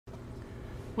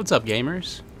What's up,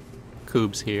 gamers?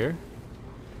 Koobs here.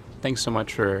 Thanks so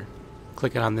much for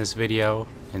clicking on this video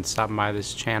and stopping by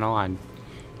this channel on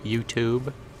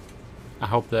YouTube. I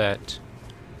hope that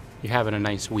you're having a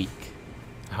nice week.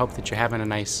 I hope that you're having a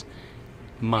nice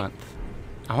month.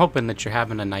 I'm hoping that you're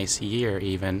having a nice year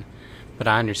even, but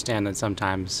I understand that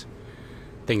sometimes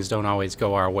things don't always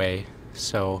go our way,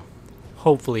 so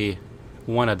hopefully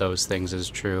one of those things is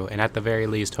true, and at the very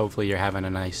least, hopefully you're having a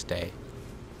nice day.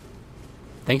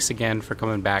 Thanks again for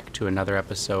coming back to another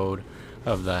episode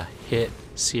of the hit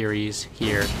series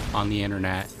here on the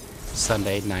internet,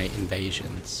 Sunday Night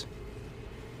Invasions.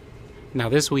 Now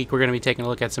this week we're going to be taking a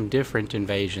look at some different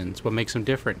invasions. What makes them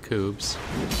different, Koobs?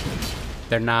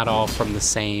 They're not all from the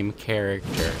same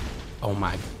character. Oh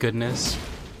my goodness.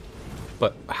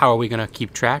 But how are we going to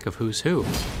keep track of who's who?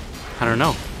 I don't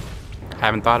know. I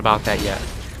haven't thought about that yet.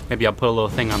 Maybe I'll put a little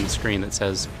thing on the screen that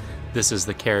says this is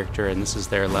the character and this is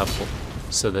their level,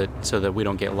 so that we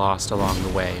don't get lost along the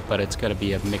way. But it's going to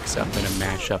be a mix-up and a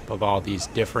mashup of all these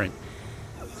different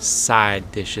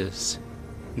side dishes.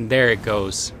 And there it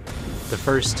goes. The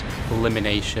first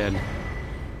elimination.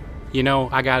 You know,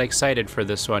 I got excited for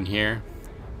this one here.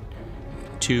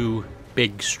 Two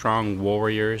big, strong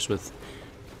warriors with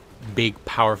big,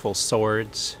 powerful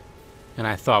swords. And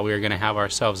I thought we were going to have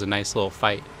ourselves a nice little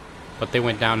fight. But they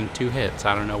went down in 2 hits.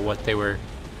 I don't know what they were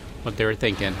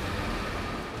thinking.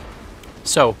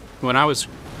 So, when I was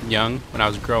young, when I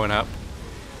was growing up,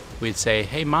 we'd say,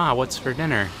 "Hey Ma, what's for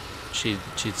dinner?" She'd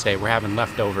say, "We're having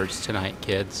leftovers tonight,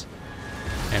 kids."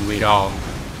 And we'd all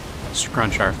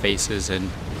scrunch our faces and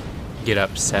get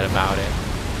upset about it.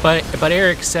 But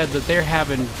Eric said that they're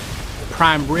having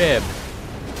prime rib.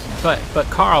 But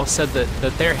Carl said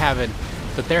that they're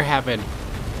having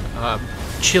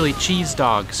chili cheese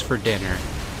dogs for dinner.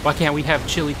 Why can't we have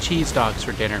chili cheese dogs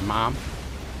for dinner, Mom?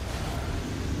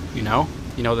 You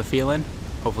know the feeling?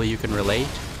 Hopefully you can relate.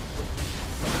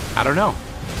 I don't know.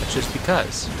 It's just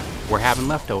because we're having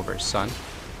leftovers, son.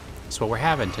 That's what we're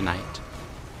having tonight.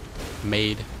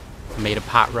 Made a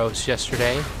pot roast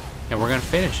yesterday, and we're gonna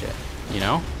finish it. You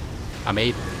know, I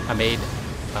made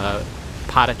a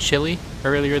pot of chili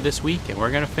earlier this week, and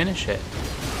we're gonna finish it.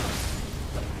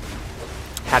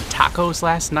 Had tacos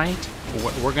last night.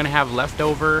 We're gonna have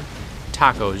leftover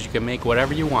tacos. You can make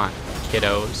whatever you want,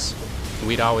 kiddos.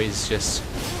 We'd always just,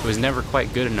 it was never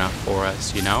quite good enough for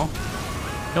us, you know?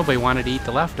 Nobody wanted to eat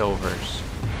the leftovers.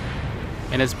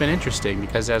 And it's been interesting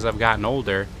because as I've gotten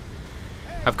older,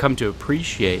 I've come to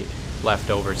appreciate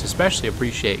leftovers, especially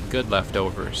appreciate good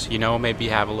leftovers. You know, maybe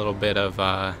have a little bit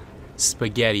of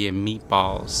spaghetti and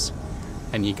meatballs,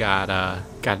 and you got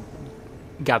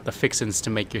the fixins to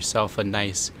make yourself a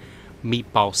nice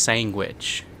meatball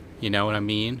sandwich. You know what I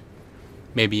mean?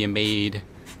 Maybe you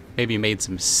made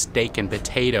some steak and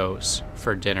potatoes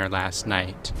for dinner last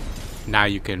night. Now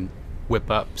you can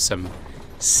whip up some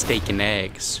steak and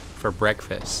eggs for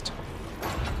breakfast.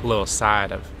 A little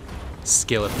side of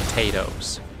skillet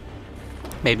potatoes.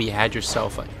 Maybe you had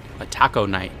yourself a taco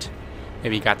night.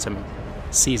 Maybe you got some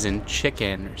seasoned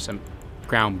chicken or some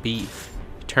ground beef.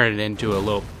 Turn it into a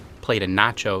little plate of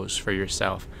nachos for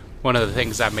yourself. One of the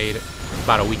things I made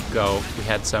about a week ago, we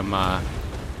had some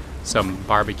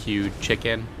barbecued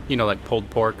chicken, you know, like pulled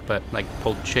pork, but like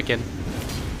pulled chicken,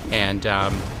 and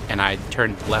I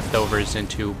turned the leftovers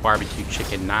into barbecue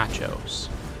chicken nachos.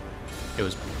 It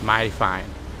was mighty fine,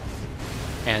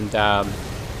 and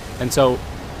so,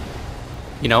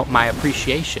 you know, my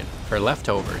appreciation for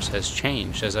leftovers has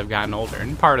changed as I've gotten older,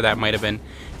 and part of that might have been,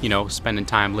 you know, spending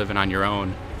time living on your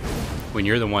own. When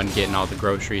you're the one getting all the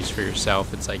groceries for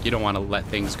yourself, it's like you don't want to let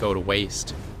things go to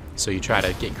waste. So you try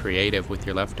to get creative with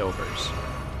your leftovers.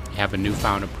 You have a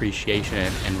newfound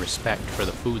appreciation and respect for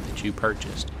the food that you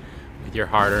purchased with your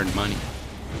hard-earned money.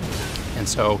 And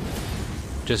so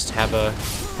just have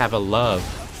a love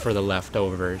for the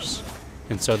leftovers.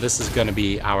 And so this is going to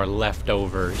be our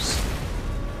leftovers.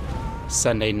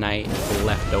 Sunday night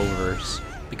leftovers.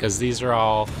 Because these are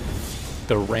all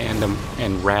the random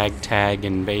and ragtag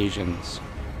invasions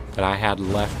that I had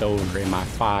left over in my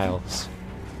files,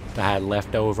 that I had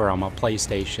left over on my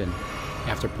PlayStation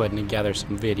after putting together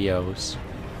some videos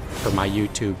for my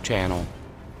YouTube channel.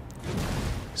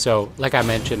 So, like I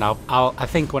mentioned, I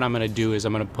think what I'm gonna do is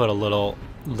I'm gonna put a little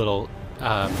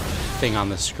thing on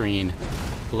the screen,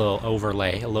 a little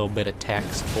overlay, a little bit of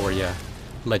text for you,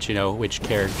 let you know which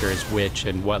character is which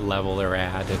and what level they're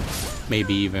at, and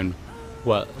maybe even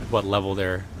what level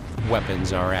their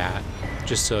weapons are at,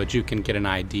 just so that you can get an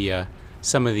idea.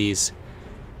 Some of these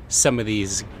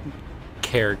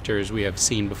characters we have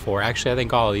seen before. Actually, I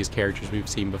think all of these characters we've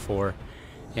seen before.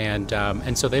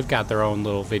 And so they've got their own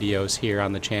little videos here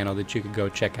on the channel that you could go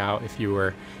check out if you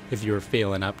were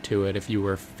feeling up to it, if you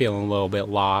were feeling a little bit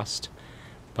lost.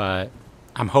 But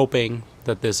I'm hoping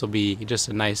that this will be just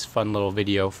a nice, fun little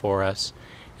video for us,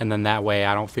 and then that way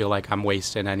I don't feel like I'm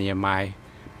wasting any of my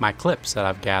clips that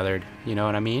I've gathered. You know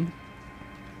what I mean?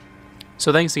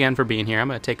 So thanks again for being here. I'm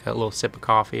gonna take a little sip of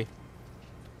coffee.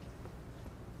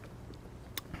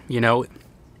 You know,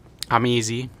 I'm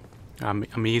easy.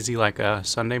 I'm easy like a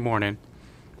Sunday morning.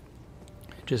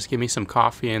 Just give me some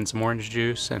coffee and some orange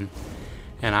juice, and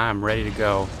I'm ready to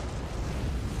go.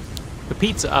 The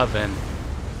pizza oven.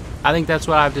 I think that's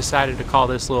what I've decided to call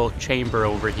this little chamber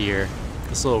over here.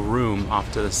 This little room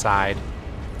off to the side.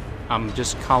 I'm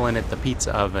just calling it the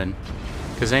pizza oven,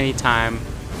 because anytime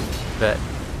that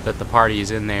the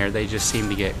party's in there, they just seem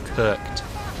to get cooked.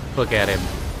 Look at him.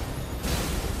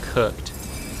 Cooked.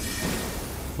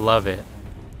 Love it.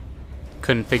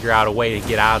 Couldn't figure out a way to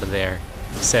get out of there.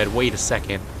 Said, wait a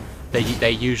second.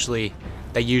 They usually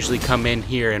come in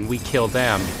here and we kill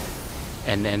them,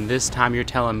 and then this time you're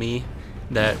telling me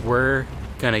that we're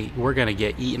gonna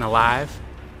get eaten alive.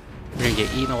 We're gonna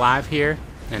get eaten alive here,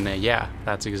 and yeah,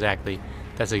 that's exactly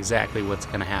what's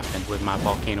gonna happen with my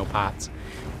volcano pots.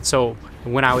 So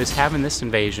when I was having this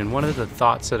invasion, one of the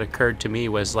thoughts that occurred to me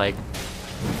was like,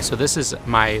 so this is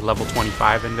my level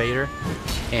 25 invader,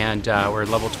 and we're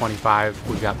level 25.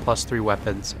 We've got +3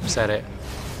 weapons.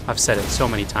 I've said it so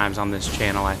many times on this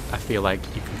channel. I feel like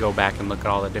you can go back and look at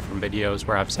all the different videos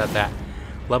where I've said that.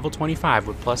 Level 25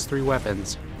 with +3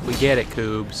 weapons. We get it,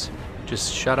 Coobs.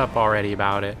 Just shut up already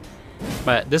about it.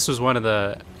 But this was one of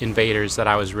the invaders that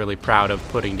I was really proud of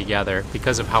putting together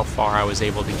because of how far I was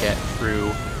able to get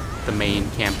through the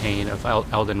main campaign of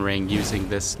Elden Ring using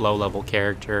this low-level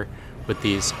character with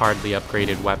these hardly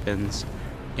upgraded weapons,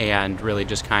 and really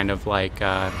just kind of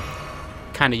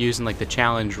using like the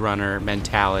challenge runner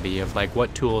mentality of like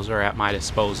what tools are at my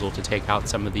disposal to take out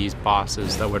some of these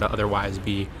bosses that would otherwise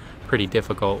be pretty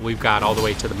difficult. We've got all the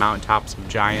way to the mountaintops of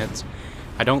giants.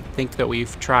 I don't think that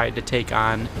we've tried to take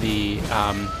on the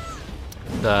I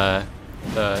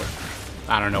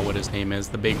don't know what his name is,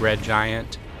 the big red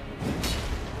giant,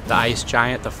 the ice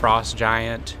giant, the frost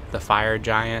giant, the fire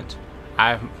giant.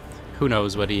 Who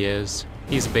knows what he is.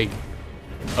 He's a big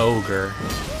ogre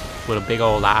with a big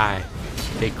old eye,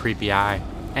 big creepy eye.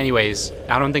 Anyways,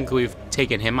 I don't think we've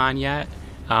taken him on yet,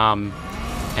 and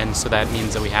so that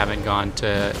means that we haven't gone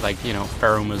to, like, you know,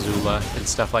 Pharaoh Missoula and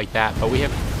stuff like that. But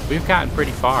we've gotten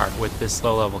pretty far with this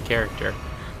low-level character,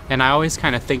 and I always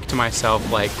kind of think to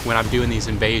myself, like, when I'm doing these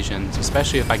invasions,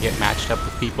 especially if I get matched up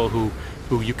with people who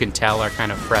you can tell are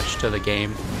kind of fresh to the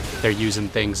game, they're using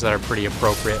things that are pretty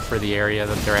appropriate for the area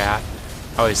that they're at.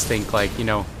 I always think, like, you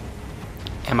know,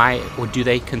 do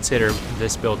they consider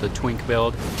this build a twink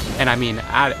build? And I mean,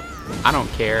 I don't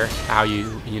care how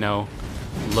you know,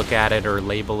 look at it or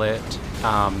label it.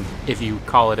 If you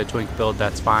call it a twink build,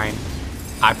 that's fine.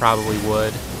 I probably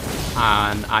would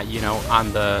you know,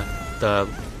 on the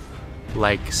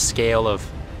like scale of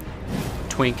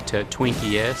twink to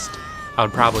twinkiest, I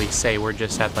would probably say we're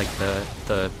just at like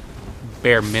the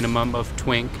bare minimum of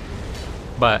twink.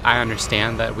 But I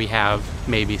understand that we have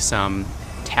maybe some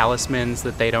talismans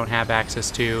that they don't have access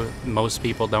to. Most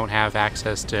people don't have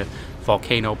access to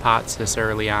volcano pots this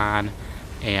early on,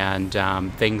 and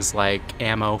things like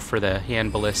ammo for the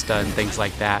hand ballista and things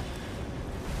like that.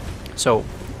 So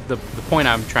the point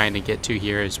I'm trying to get to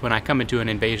here is when I come into an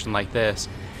invasion like this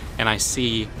and I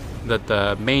see that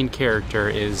the main character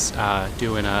is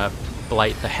doing a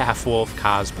Blight the Half-Wolf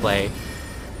cosplay,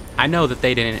 I know that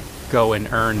they didn't go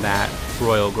and earn that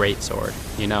Royal Greatsword,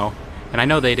 you know? And I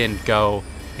know they didn't go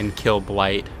and kill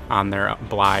Blight on their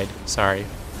Blythe, the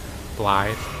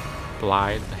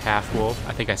Half-Wolf.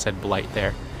 I think I said Blight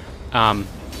there. I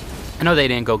know they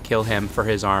didn't go kill him for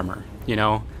his armor, you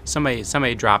know?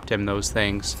 Somebody dropped him those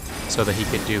things so that he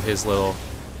could do his little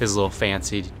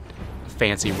fancy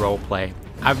role play.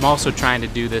 I'm also trying to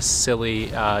do this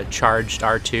silly charged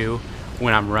R2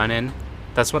 when I'm running.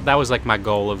 That was like my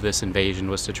goal of this invasion,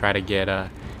 was to try to get a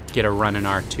running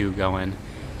R2 going,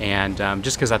 and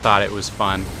just because I thought it was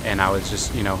fun, and I was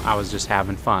just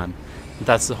having fun.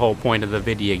 That's the whole point of the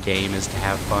video game, is to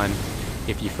have fun.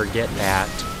 If you forget that,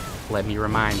 let me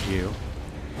remind you.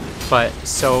 But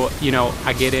so, you know,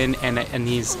 I get in and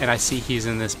I see he's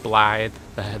in this Blythe,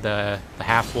 the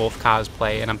Half-Wolf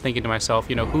cosplay, and I'm thinking to myself,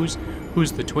 you know, who's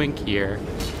the twink here?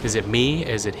 Is it me?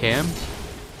 Is it him?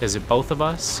 Is it both of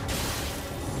us?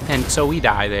 And so we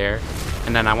die there,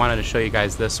 and then I wanted to show you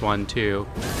guys this one too.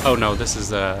 Oh no, this is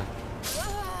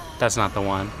that's not the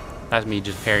one. That's me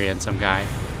just parrying some guy.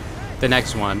 The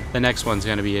next one's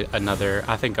gonna be another.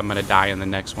 I think I'm gonna die in the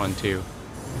next one too.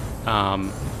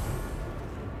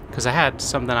 Because I had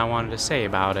something I wanted to say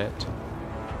about it.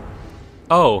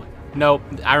 Oh, nope,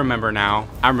 I remember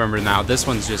now. This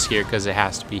one's just here because it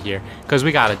has to be here. Because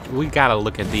we gotta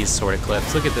look at these sort of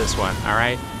clips. Look at this one,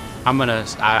 alright?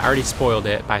 I already spoiled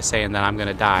it by saying that I'm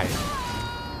gonna die.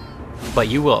 But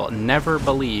you will never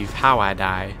believe how I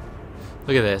die.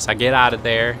 Look at this, I get out of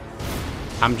there.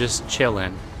 I'm just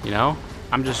chilling, you know?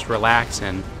 I'm just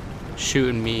relaxing,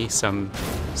 shooting me some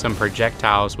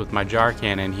projectiles with my jar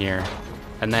cannon here.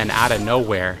 And then out of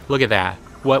nowhere, look at that.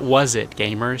 What was it,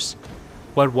 gamers?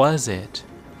 What was it?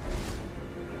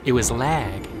 It was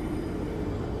lag.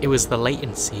 It was the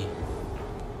latency.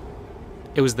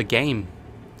 It was the game.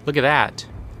 Look at that.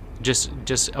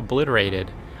 Just obliterated.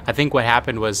 I think what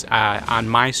happened was on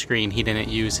my screen he didn't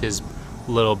use his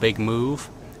little big move,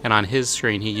 and on his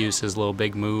screen he used his little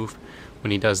big move when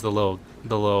he does the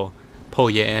little pull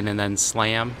you in and then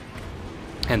slam.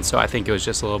 And so I think it was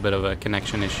just a little bit of a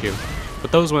connection issue.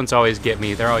 But those ones always get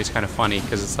me. They're always kind of funny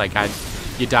because it's like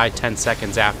you died 10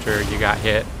 seconds after you got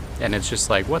hit, and it's just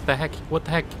like, what the heck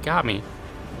got me?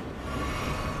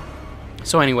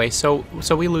 So anyway, so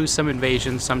we lose some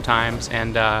invasions sometimes,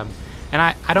 and I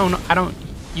don't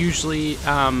usually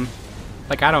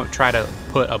like, I don't try to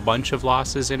put a bunch of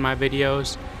losses in my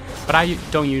videos, but I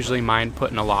don't usually mind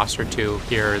putting a loss or two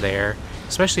here or there,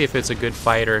 especially if it's a good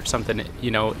fight or if something, you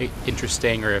know,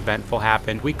 interesting or eventful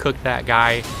happened. We cooked that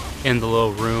guy in the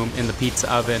little room in the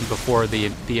pizza oven before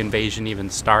the invasion even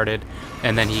started,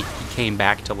 and then he came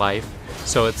back to life.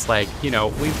 So it's like, you know,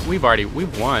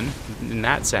 we've won in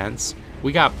that sense.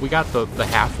 We got the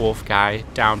half wolf guy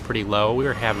down pretty low. We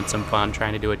were having some fun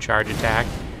trying to do a charge attack.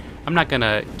 I'm not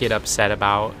gonna get upset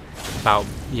about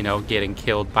you know, getting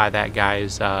killed by that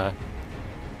guy's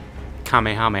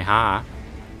Kamehameha.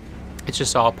 It's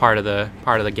just all part of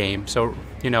the game. So,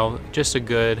 you know, just a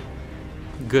good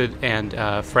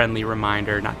and friendly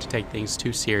reminder not to take things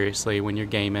too seriously when you're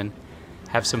gaming.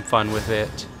 Have some fun with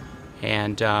it,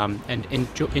 and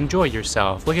enjoy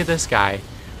yourself. Look at this guy.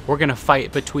 We're gonna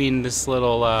fight between this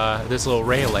little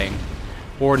railing.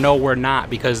 Or no, we're not,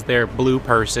 because they're blue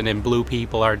person and blue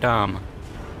people are dumb.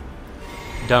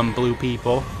 Dumb blue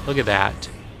people. Look at that.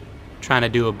 Trying to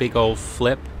do a big old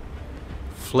flip.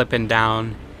 Flipping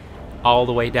down all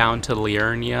the way down to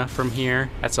Liurnia from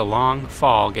here. That's a long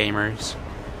fall, gamers.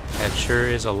 That sure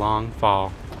is a long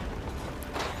fall.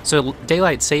 So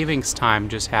daylight savings time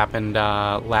just happened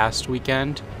last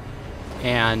weekend,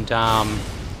 and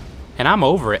I'm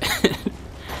over it.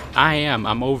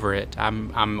 I'm over it.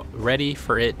 I'm ready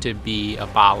for it to be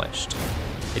abolished.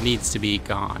 It needs to be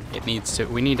gone.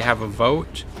 We need to have a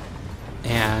vote,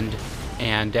 and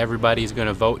everybody's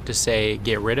gonna vote to say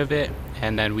get rid of it,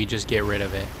 and then we just get rid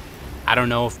of it. I don't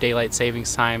know if daylight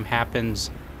savings time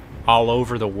happens all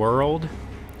over the world,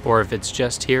 or if it's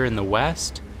just here in the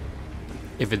West,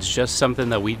 if it's just something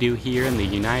that we do here in the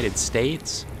United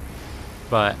States,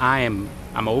 but I'm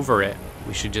over it.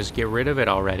 We should just get rid of it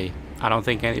already. I don't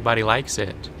think anybody likes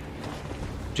it.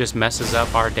 Just messes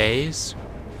up our days,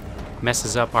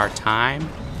 messes up our time.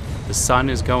 The sun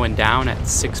is going down at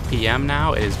 6 p.m.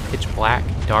 now. It is pitch black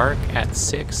dark at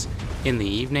 6 in the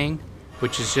evening,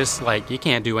 which is just like, you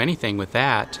can't do anything with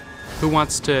that. Who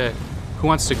wants to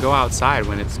go outside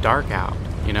when it's dark out,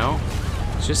 you know?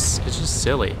 It's just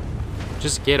silly.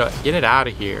 Just get it out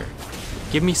of here.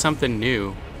 Give me something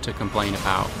new to complain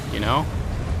about, you know?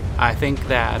 I think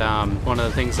that one of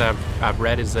the things I've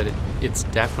read is that it's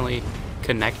definitely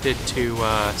connected to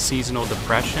seasonal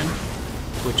depression,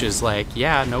 which is like,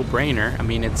 yeah, no brainer. I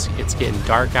mean, it's getting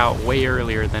dark out way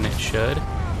earlier than it should,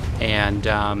 and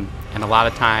a lot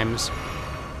of times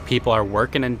people are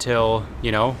working until,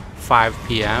 you know, 5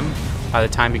 p.m. By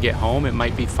the time you get home, it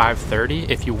might be 5:30.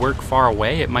 If you work far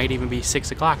away, it might even be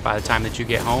 6 o'clock by the time that you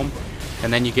get home,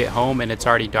 and then you get home and it's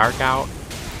already dark out,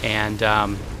 and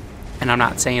I'm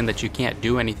not saying that you can't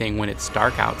do anything when it's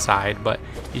dark outside, but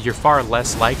you're far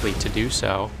less likely to do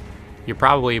so. You're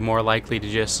probably more likely to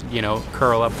just, you know,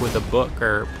 curl up with a book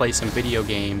or play some video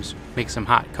games, make some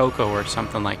hot cocoa or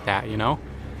something like that, you know?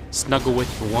 Snuggle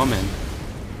with your woman,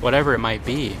 whatever it might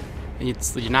be.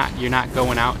 You're not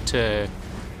going out to,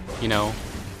 you know,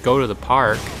 go to the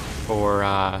park or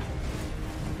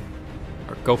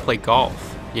go play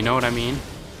golf. You know what I mean?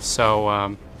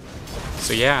 So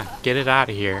yeah, get it out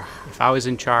of here. If I was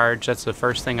in charge, that's the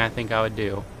first thing I think I would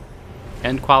do.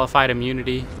 End qualified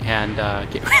immunity and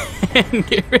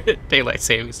get rid of daylight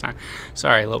savings time.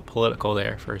 Sorry, a little political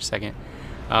there for a second.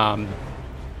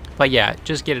 But yeah,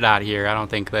 just get it out of here. I don't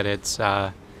think that it's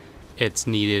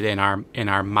needed in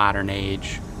our modern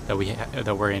age. that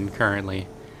we're in currently.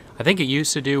 I think it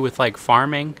used to do with like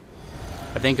farming,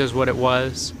 I think is what it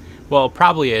was. Well,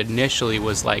 probably initially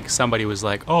was like somebody was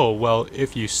like, oh, well,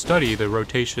 if you study the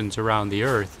rotations around the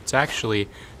Earth, it's actually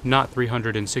not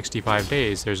 365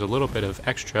 days. There's a little bit of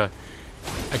extra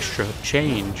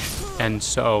change. And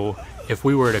so if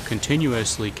we were to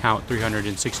continuously count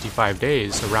 365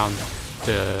 days around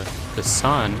the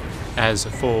sun as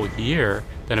a full year,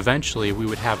 then eventually we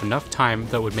would have enough time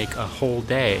that would make a whole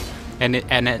day. And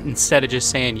instead of just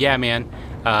saying, yeah, man,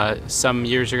 some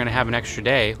years are going to have an extra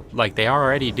day, like they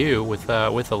already do with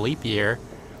a leap year,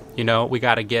 you know, we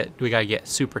gotta get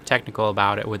super technical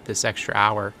about it with this extra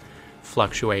hour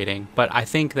fluctuating. But I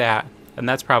think that, and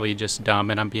that's probably just dumb,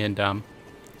 and I'm being dumb,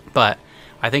 but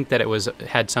I think that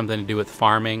had something to do with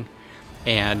farming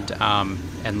and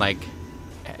like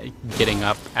getting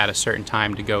up at a certain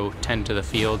time to go tend to the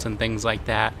fields and things like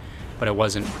that. But it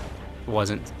wasn't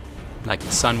like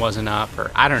the sun wasn't up,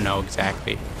 or I don't know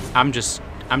exactly. I'm just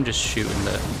shooting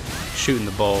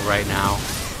the bull right now.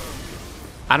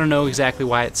 I don't know exactly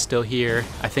why it's still here.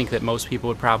 I think that most people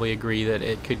would probably agree that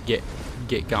it could get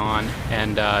gone,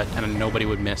 and nobody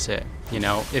would miss it. You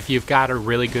know, if you've got a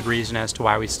really good reason as to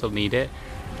why we still need it,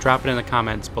 drop it in the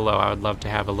comments below. I would love to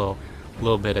have a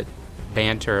little bit of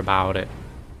banter about it.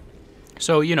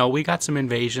 So, you know, we got some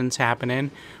invasions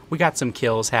happening. We got some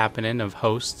kills happening of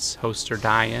hosts. Hosts are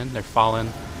dying. They're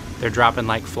falling. They're dropping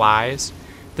like flies.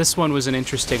 This one was an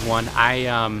interesting one.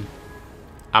 I'm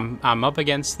up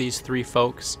against these three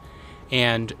folks,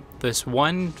 and this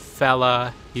one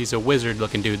fella, he's a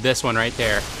wizard-looking dude. This one right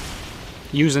there,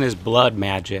 using his blood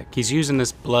magic. He's using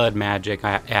this blood magic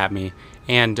at me,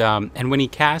 and when he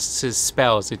casts his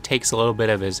spells, it takes a little bit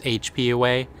of his HP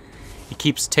away. It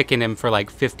keeps ticking him for like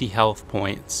 50 health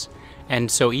points.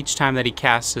 And so each time that he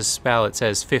casts his spell, it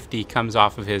says 50 comes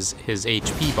off of his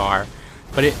HP bar.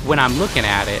 But when I'm looking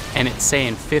at it and it's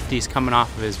saying 50's coming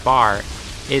off of his bar,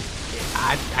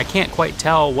 I can't quite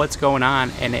tell what's going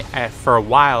on. And for a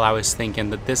while I was thinking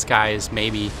that this guy is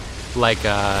maybe like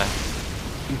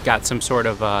got some sort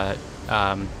of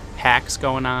hacks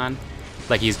going on.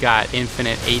 Like he's got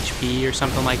infinite HP or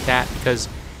something like that, because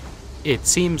it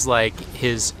seems like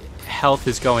his health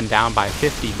is going down by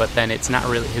 50, but then it's not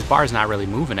really, his bar's not really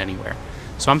moving anywhere.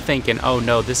 So I'm thinking, oh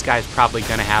no, this guy's probably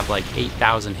gonna have like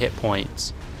 8,000 hit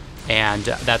points, and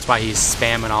that's why he's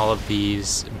spamming all of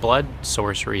these blood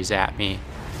sorceries at me.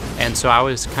 And so I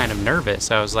was kind of nervous.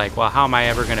 I was like, well, how am I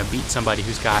ever gonna beat somebody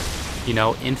who's got, you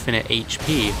know, infinite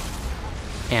HP?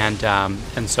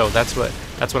 And so that's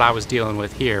what I was dealing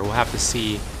with here. We'll have to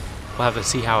see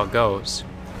how it goes.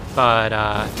 But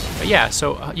yeah,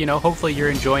 so you know, hopefully you're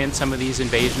enjoying some of these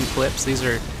invasion clips.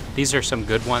 These are some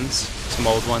good ones, some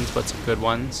old ones, but some good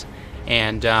ones.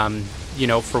 And you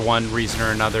know, for one reason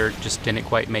or another, just didn't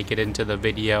quite make it into the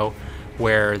video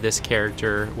where this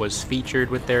character was featured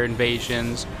with their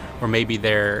invasions, or maybe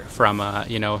they're from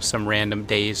you know, some random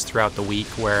days throughout the week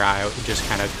where I just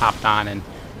kind of hopped on and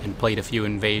played a few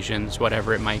invasions,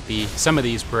 whatever it might be. Some of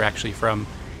these were actually from,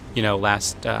 you know,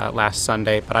 last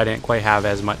Sunday, but I didn't quite have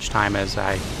as much time as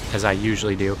I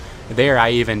usually do. There,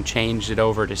 I even changed it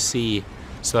over to C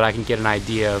so that I can get an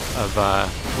idea of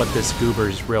what this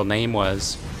goober's real name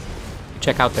was.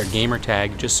 Check out their gamer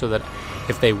tag, just so that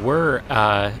if they were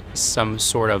some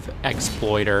sort of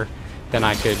exploiter, then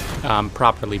I could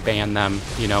properly ban them,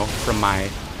 you know, from my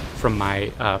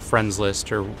friends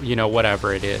list, or you know,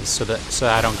 whatever it is, so that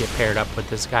I don't get paired up with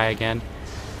this guy again.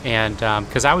 And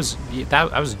because I was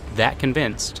that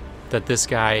convinced that this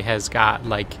guy has got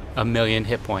like 1,000,000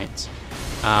 hit points.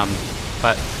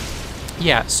 But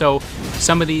yeah, so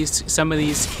some of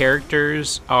these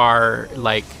characters are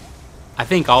like, I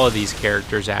think all of these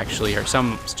characters actually are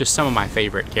just some of my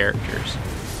favorite characters.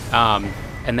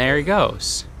 And there he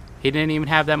goes. He didn't even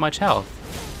have that much health.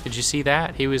 Did you see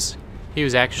that? He was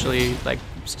actually like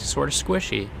sort of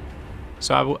squishy.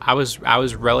 So I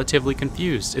was relatively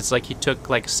confused. It's like he took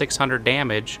like 600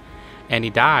 damage and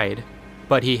he died,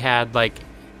 but he had like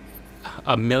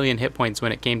 1,000,000 hit points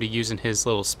when it came to using his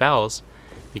little spells,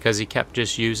 because he kept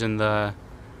just using the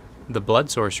blood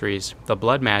sorceries, the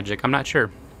blood magic. I'm not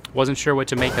sure. Wasn't sure what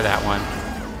to make of that one.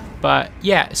 But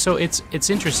yeah, so it's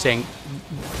interesting.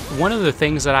 One of the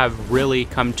things that I've really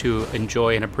come to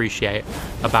enjoy and appreciate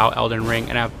about Elden Ring,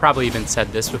 and I've probably even said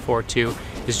this before too,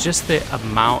 is just the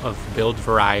amount of build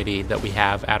variety that we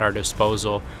have at our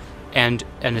disposal, and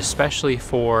especially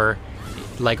for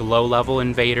like low-level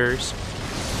invaders,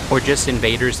 or just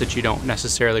invaders that you don't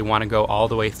necessarily want to go all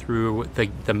the way through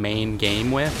the main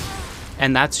game with.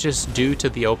 And that's just due to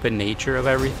the open nature of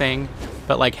everything.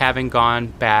 but like having gone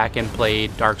back and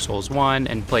played Dark Souls 1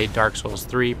 and played Dark Souls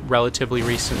 3 relatively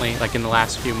recently, like in the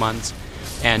last few months,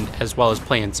 and as well as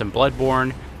playing some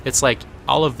Bloodborne, it's like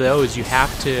all of those you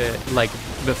have to, like,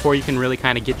 before you can really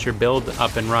kind of get your build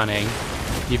up and running,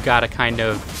 you've got to kind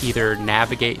of either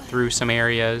navigate through some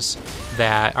areas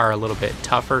that are a little bit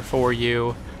tougher for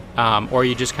you, or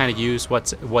you just kind of use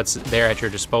what's there at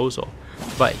your disposal.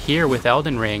 But here with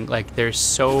Elden Ring, like, there's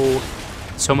so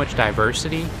much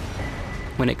diversity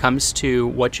when it comes to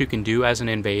what you can do as an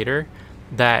invader,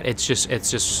 that it's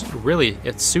just really,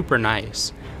 it's super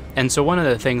nice. And so one of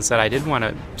the things that I did want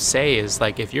to say is,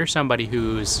 like, if you're somebody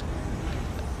who's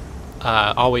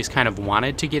always kind of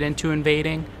wanted to get into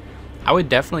invading, I would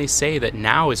definitely say that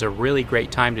now is a really great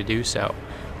time to do so.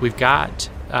 We've got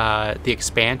the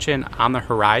expansion on the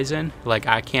horizon. Like,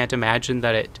 I can't imagine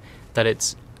that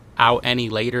it's out any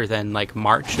later than like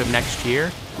March of next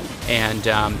year, and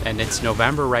it's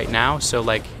November right now. So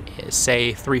like,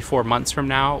 say 3-4 months from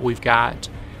now, we've got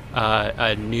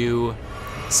a new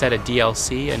set of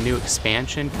DLC, a new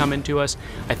expansion coming to us.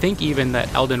 I think even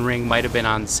that Elden Ring might have been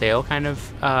on sale kind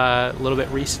of a little bit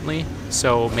recently,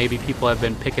 so maybe people have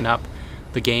been picking up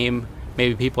the game.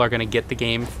 Maybe people are going to get the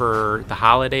game for the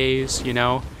holidays, you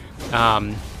know.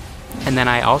 And then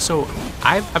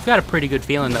I've got a pretty good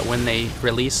feeling that when they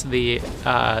release the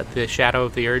Shadow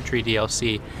of the Erdtree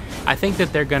DLC, I think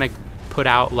that they're going to put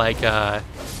out like a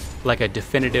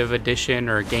definitive edition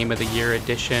or Game of the Year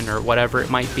edition or whatever it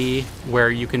might be, where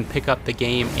you can pick up the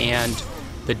game and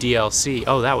the DLC.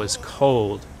 Oh, that was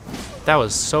cold. That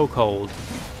was so cold.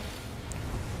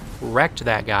 Wrecked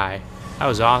that guy. That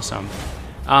was awesome.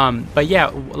 But yeah,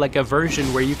 like a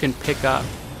version where you can pick up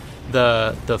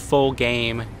the full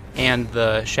game and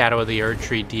the Shadow of the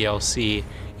Erdtree DLC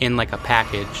in like a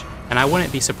package. And I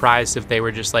wouldn't be surprised if they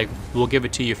were just like, we'll give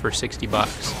it to you for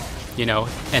 $60, you know,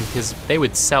 and because they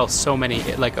would sell so many,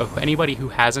 like anybody who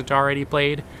hasn't already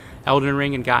played Elden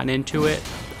Ring and gotten into it,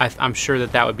 I'm sure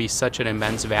that would be such an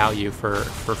immense value for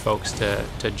folks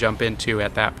to jump into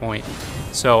at that point.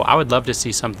 So I would love to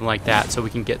see something like that, so we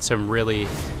can get some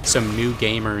new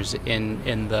gamers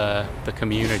in the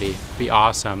community. Be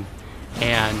awesome.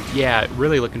 And yeah,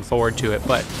 really looking forward to it.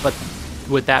 But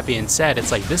with that being said, it's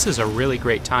like, this is a really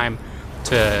great time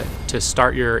to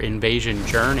start your invasion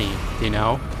journey, you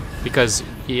know, because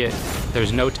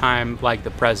there's no time like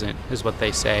the present, is what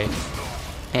they say.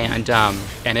 And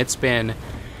it's been,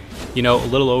 you know, a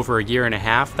little over a year and a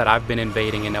half that I've been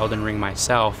invading in Elden Ring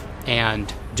myself,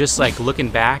 and just like looking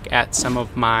back at some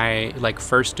of my like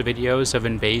first videos of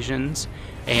invasions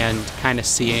and kind of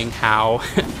seeing how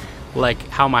like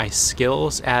how my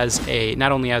skills as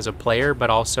not only as a player but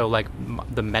also like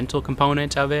the mental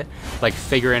component of it, like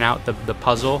figuring out the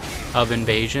puzzle of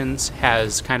invasions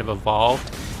has kind of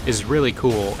evolved, is really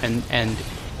cool. And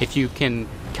if you can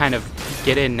kind of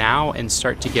get in now and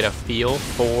start to get a feel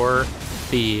for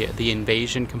the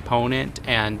invasion component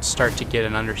and start to get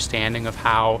an understanding of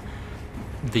how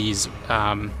these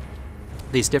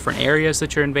different areas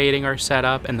that you're invading are set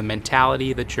up and the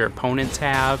mentality that your opponents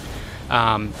have,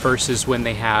 versus when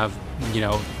they have, you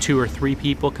know, 2 or 3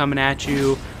 people coming at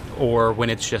you, or when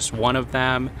it's just one of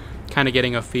them, kind of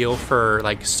getting a feel for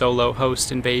like solo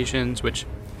host invasions, which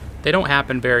they don't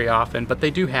happen very often, but they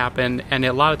do happen, and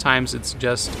a lot of times it's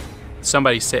just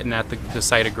somebody sitting at the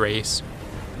site of grace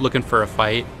looking for a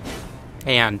fight.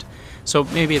 And so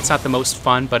maybe it's not the most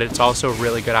fun, but it's also a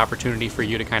really good opportunity for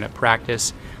you to kind of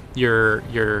practice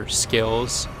your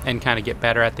skills and kind of get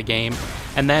better at the game.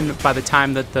 And then by the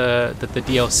time that the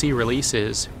DLC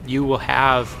releases, you will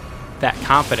have that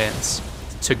confidence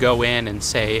to go in and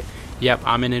say, yep,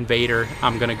 I'm an invader,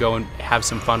 I'm gonna go and have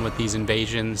some fun with these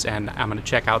invasions, and I'm gonna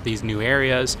check out these new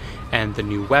areas and the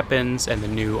new weapons and the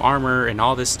new armor and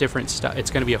all this different stuff. It's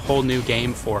gonna be a whole new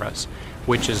game for us,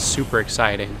 which is super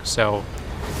exciting. So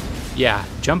yeah,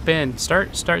 jump in,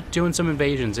 start doing some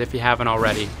invasions if you haven't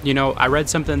already. You know, I read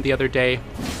something the other day.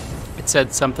 It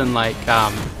said something like,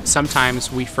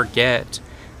 sometimes we forget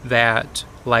that,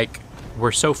 like,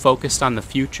 we're so focused on the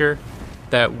future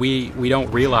that we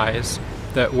don't realize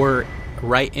that we're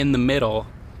right in the middle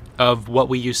of what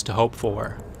we used to hope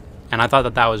for. And I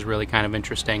thought that was really kind of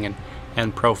interesting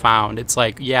and profound. It's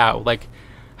like, yeah, like,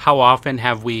 how often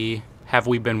have we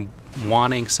been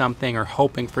wanting something or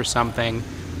hoping for something,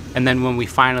 and then when we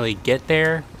finally get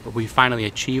there, or we finally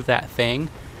achieve that thing,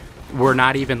 we're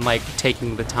not even like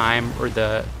taking the time or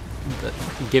the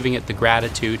giving it the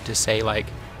gratitude to say like,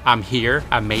 I'm here,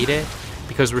 I made it,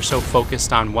 because we're so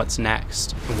focused on what's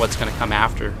next and what's going to come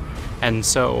after. And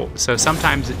so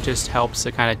sometimes it just helps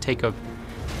to kind of take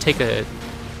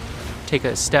take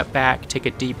a step back, take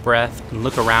a deep breath, and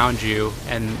look around you,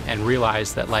 and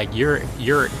realize that like you're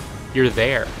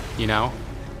there, you know,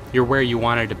 you're where you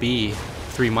wanted to be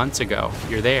 3 months ago.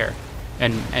 You're there,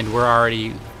 and we're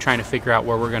already trying to figure out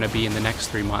where we're going to be in the next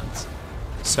 3 months.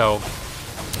 So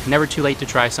never too late to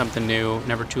try something new,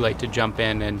 never too late to jump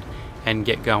in and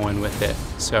get going with it.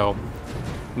 So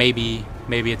maybe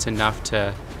it's enough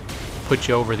to put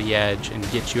you over the edge and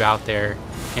get you out there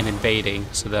and invading,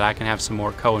 so that I can have some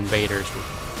more co-invaders.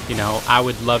 You know, I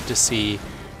would love to see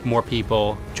more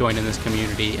people joining this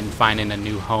community and finding a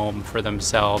new home for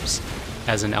themselves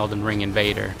as an Elden Ring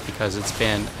invader, because it's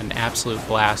been an absolute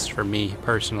blast for me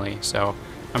personally, so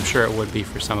I'm sure it would be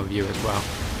for some of you as well.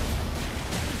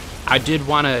 I did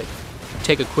want to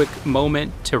take a quick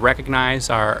moment to recognize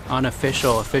our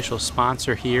official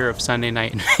sponsor here of Sunday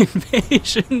Night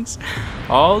Invasions,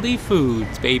 Aldi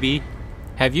Foods, baby.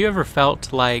 Have you ever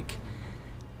felt like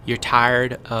you're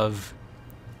tired of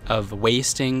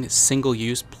wasting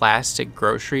single-use plastic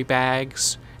grocery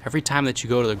bags? Every time that you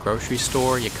go to the grocery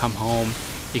store, you come home,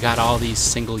 you got all these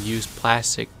single-use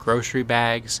plastic grocery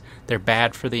bags. They're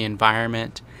bad for the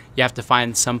environment. You have to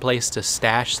find some place to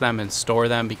stash them and store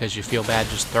them because you feel bad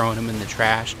just throwing them in the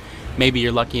trash. Maybe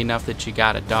you're lucky enough that you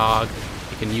got a dog.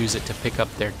 You can use it to pick up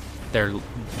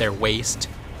their waste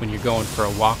when you're going for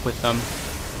a walk with them.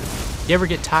 You ever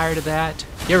get tired of that?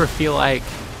 You ever feel like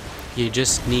you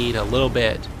just need a little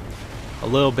bit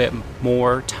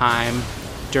more time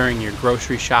during your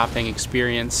grocery shopping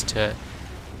experience to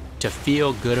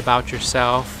feel good about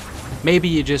yourself? Maybe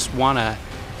you just want to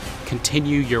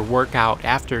continue your workout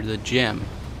after the gym,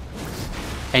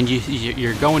 and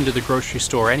you're going to the grocery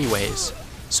store anyways,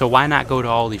 so why not go to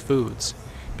Aldi Foods?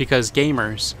 Because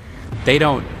gamers, they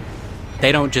don't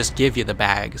just give you the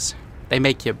bags. They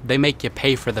make you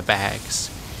pay for the bags.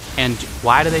 And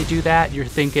why do they do that? You're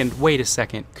thinking, wait a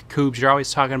second, Coobs, you're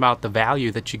always talking about the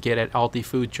value that you get at Aldi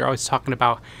Foods. You're always talking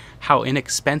about how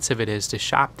inexpensive it is to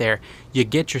shop there. You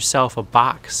get yourself a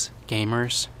box,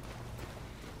 gamers.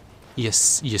 You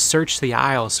search the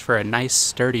aisles for a nice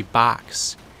sturdy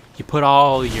box. You put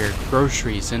all your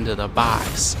groceries into the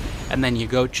box, and then you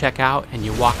go check out and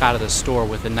you walk out of the store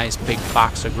with a nice big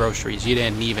box of groceries. You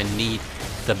didn't even need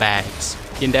the bags.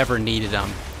 You never needed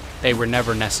them. They were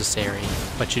never necessary.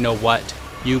 But you know what?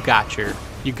 You got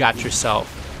yourself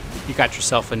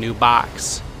a new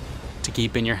box to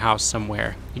keep in your house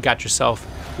somewhere. You got yourself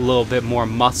a little bit more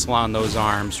muscle on those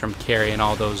arms from carrying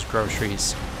all those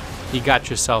groceries. You got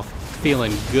yourself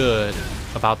feeling good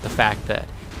about the fact that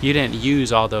you didn't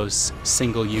use all those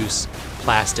single-use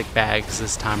plastic bags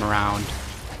this time around.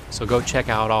 So go check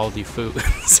out Aldi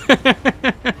Foods.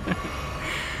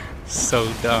 So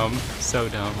dumb.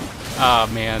 Oh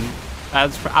man, I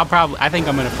think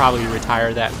I'm gonna probably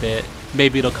retire that bit.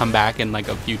 Maybe it'll come back in like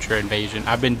a future invasion.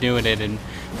 I've been doing it in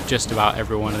just about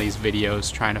every one of these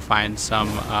videos, trying to find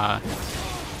something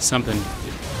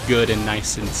good and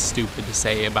nice and stupid to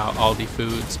say about Aldi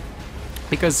Foods,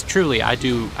 because truly I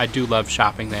do love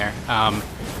shopping there.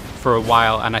 For a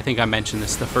while, and I think I mentioned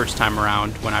this the first time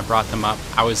around when I brought them up,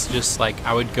 I was just like,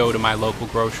 I would go to my local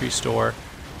grocery store.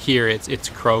 Here it's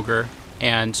Kroger,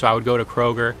 and so I would go to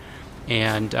Kroger,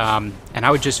 and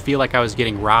I would just feel like I was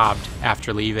getting robbed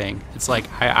after leaving. It's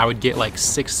like I would get like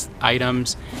 6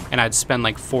 items, and I'd spend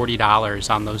like $40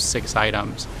 on those 6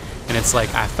 items, and it's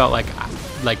like I felt like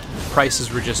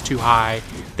prices were just too high.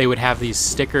 They would have these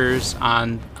stickers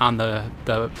on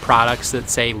the products that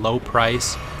say low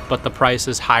price, but the price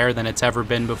is higher than it's ever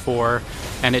been before,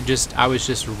 and I was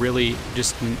just really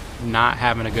not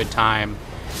having a good time.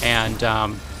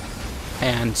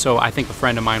 And so I think a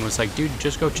friend of mine was like, dude,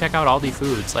 just go check out Aldi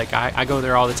Foods. Like, I go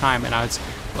there all the time. And I was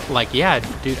like, yeah,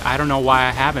 dude, I don't know why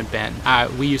I haven't been.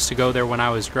 We used to go there when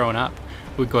I was growing up.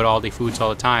 We'd go to Aldi Foods all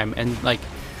the time. And, like,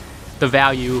 the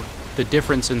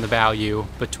difference in the value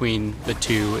between the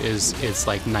two is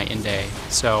like night and day.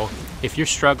 So if you're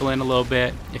struggling a little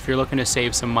bit, if you're looking to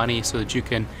save some money so that you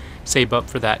can save up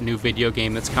for that new video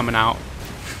game that's coming out,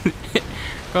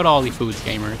 go to Aldi Foods,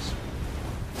 gamers.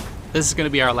 This is going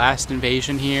to be our last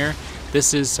invasion here.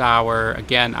 This is our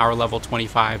level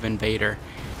 25 invader,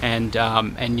 and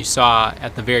you saw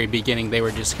at the very beginning they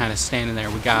were just kind of standing there.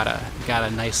 We got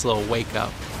a nice little wake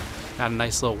up, on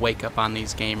these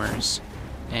gamers,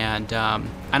 and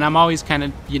I'm always kind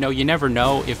of, you never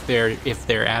know if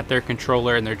they're at their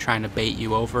controller and they're trying to bait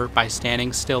you over by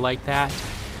standing still like that,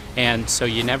 and so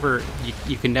you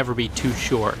can never be too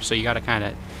sure. So you got to kind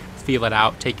of feel it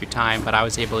out, take your time. But I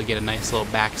was able to get a nice little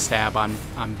backstab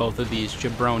on both of these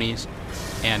jabronis,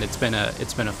 and it's been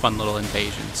a fun little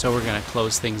invasion. So we're gonna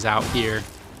close things out here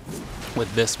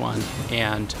with this one,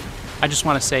 and I just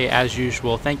want to say, as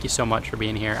usual, thank you so much for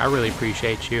being here. I really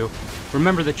appreciate you.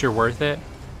 Remember that you're worth it,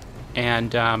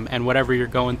 and whatever you're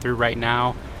going through right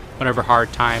now, whatever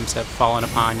hard times have fallen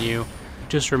upon you,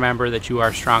 just remember that you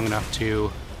are strong enough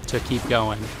to keep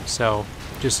going. So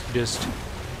just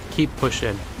keep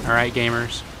pushing, all right,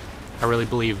 gamers? I really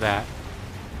believe that.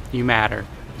 You matter.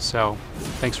 So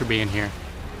thanks for being here.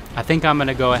 I think I'm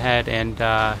gonna go ahead and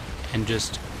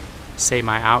just say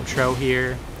my outro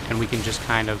here, and we can just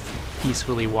kind of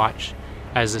peacefully watch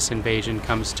as this invasion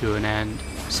comes to an end.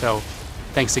 So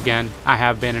thanks again. I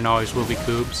have been and always will be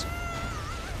Coobs.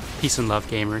 Peace and love,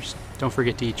 gamers. Don't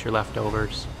forget to eat your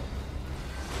leftovers.